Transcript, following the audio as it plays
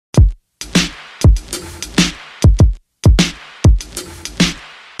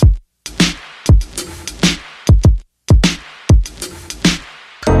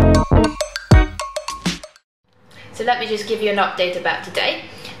So let me just give you an update about today.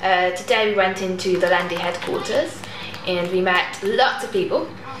 Today we went into the Landi headquarters and we met lots of people.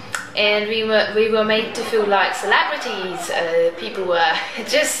 And we were made to feel like celebrities. People were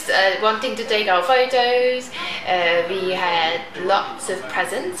just wanting to take our photos. We had lots of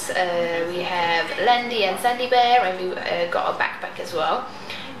presents. We have Landi and Sandy Bear, and we got a backpack as well,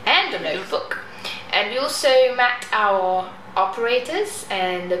 and a notebook. And we also met our operators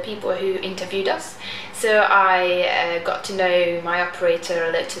and the people who interviewed us. So I got to know my operator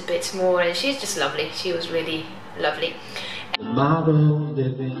a little bit more, and she's just lovely. She was really lovely. The motto,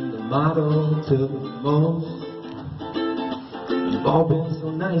 living the motto to the most. You've all been so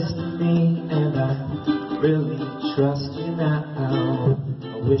nice to me, and I really trust you now.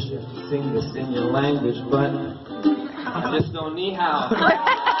 I wish I could sing this in your language, but I just don't know how.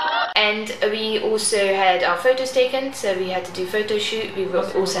 And we also had our photos taken, so we had to do photo shoot. We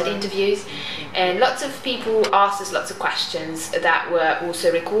also had interviews, and lots of people asked us lots of questions that were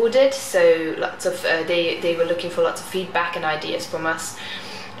also recorded. So lots of they were looking for lots of feedback and ideas from us.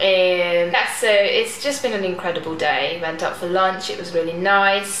 And yeah, so it's just been an incredible day. Went out for lunch. It was really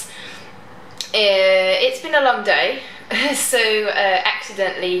nice. It's been a long day, so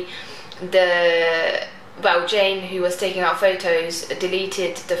accidentally Jane, who was taking our photos,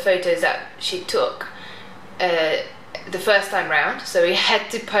 deleted the photos that she took the first time round, so we had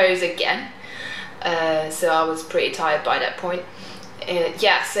to pose again. So I was pretty tired by that point.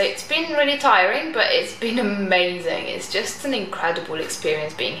 Yeah, so it's been really tiring, but it's been amazing. It's just an incredible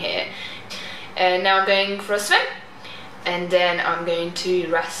experience being here. And now I'm going for a swim, and then I'm going to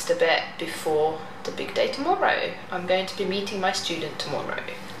rest a bit before the big day tomorrow. I'm going to be meeting my student tomorrow.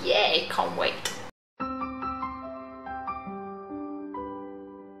 Yay, can't wait.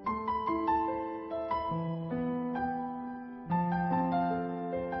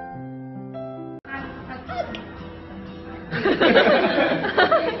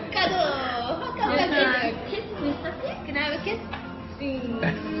 Kiss me, Sophie. Can I have a kiss?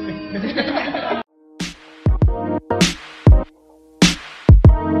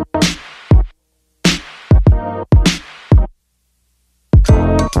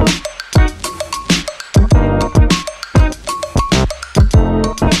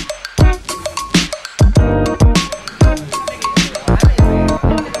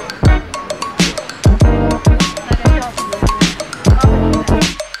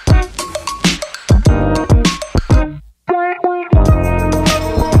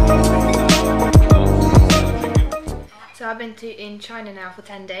 So I've been in China now for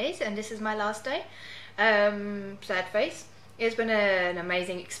 10 days, and this is my last day. Sad face. It's been an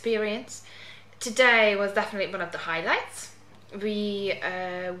amazing experience. Today was definitely one of the highlights. We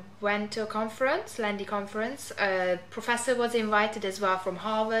went to a conference, Landi conference. A professor was invited as well from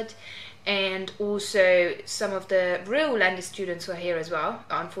Harvard, and also some of the real Landi students were here as well.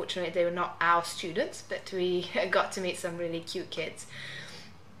 Unfortunately, they were not our students, but we got to meet some really cute kids.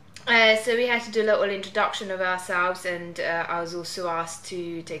 So we had to do a little introduction of ourselves, and I was also asked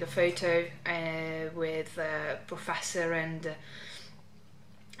to take a photo with the professor and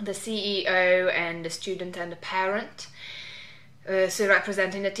the CEO and the student and the parent, so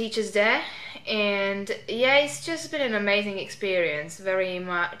representing the teachers there. And yeah, it's just been an amazing experience, very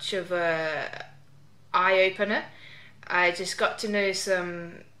much of a eye-opener. I just got to know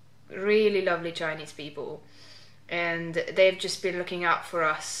some really lovely Chinese people, and they've just been looking out for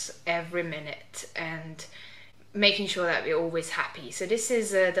us every minute and making sure that we're always happy. So this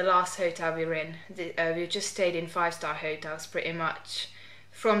is the last hotel we're in. We've just stayed in 5-star hotels pretty much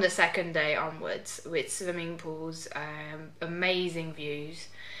from the second day onwards, with swimming pools, amazing views.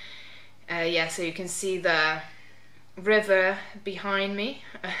 Yeah, so you can see the river behind me.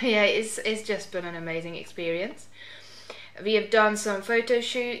 Yeah, it's just been an amazing experience. We have done some photo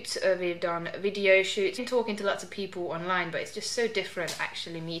shoots, we've done video shoots. I've been talking to lots of people online, but it's just so different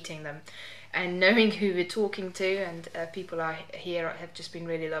actually meeting them and knowing who we're talking to, and people are here have just been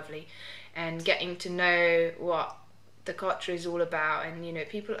really lovely, and getting to know what the culture is all about. And you know,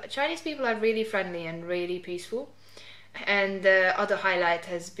 Chinese people are really friendly and really peaceful. And the other highlight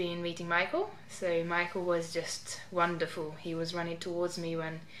has been meeting Michael. So Michael was just wonderful. He was running towards me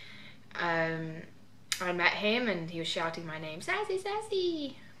when I met him, and he was shouting my name, Sassy,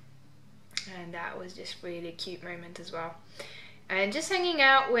 Sassy, and that was just really a cute moment as well. And just hanging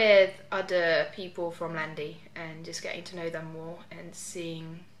out with other people from Landi and just getting to know them more and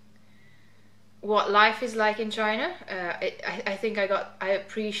seeing what life is like in China. I think I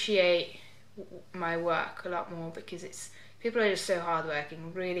appreciate my work a lot more, because people are just so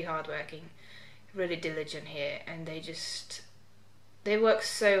hardworking, really diligent here, and they work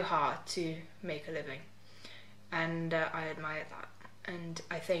so hard to make a living. and I admire that, and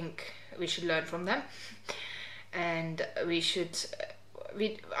I think we should learn from them, and we should.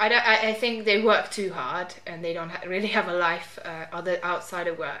 I think they work too hard and they don't really have a life outside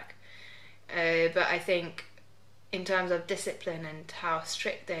of work. But I think in terms of discipline and how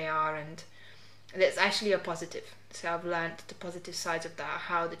strict they are, and it's actually a positive. So I've learned the positive sides of that,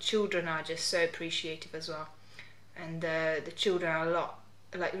 how the children are just so appreciative as well. And the children are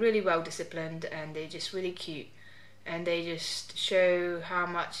really well disciplined, and they're just really cute. And they just show how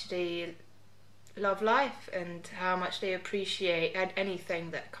much they love life and how much they appreciate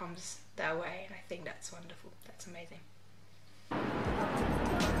anything that comes their way, and I think that's wonderful. That's amazing.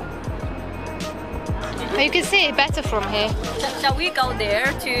 Oh, you can see it better from here. Shall we go there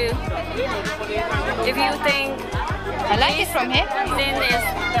to? If you think I like it from here. then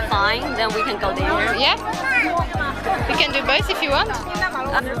is fine, then we can go there. Yeah, we can do both if you want.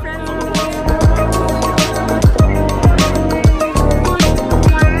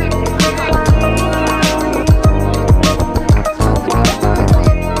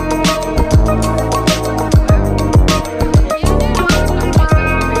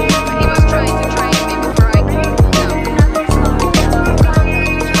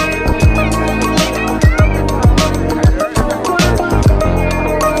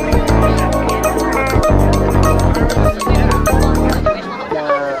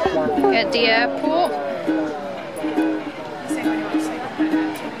 At the airport.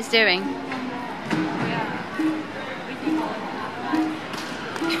 It's doing.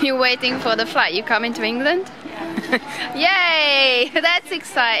 You're waiting for the flight. You coming to England? Yay! That's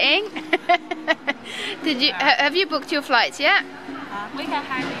exciting. Have you booked your flights yet? We can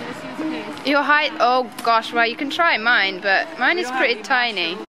hide in the suitcase. Your height? Oh gosh, well you can try mine, but mine is pretty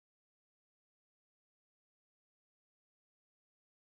tiny.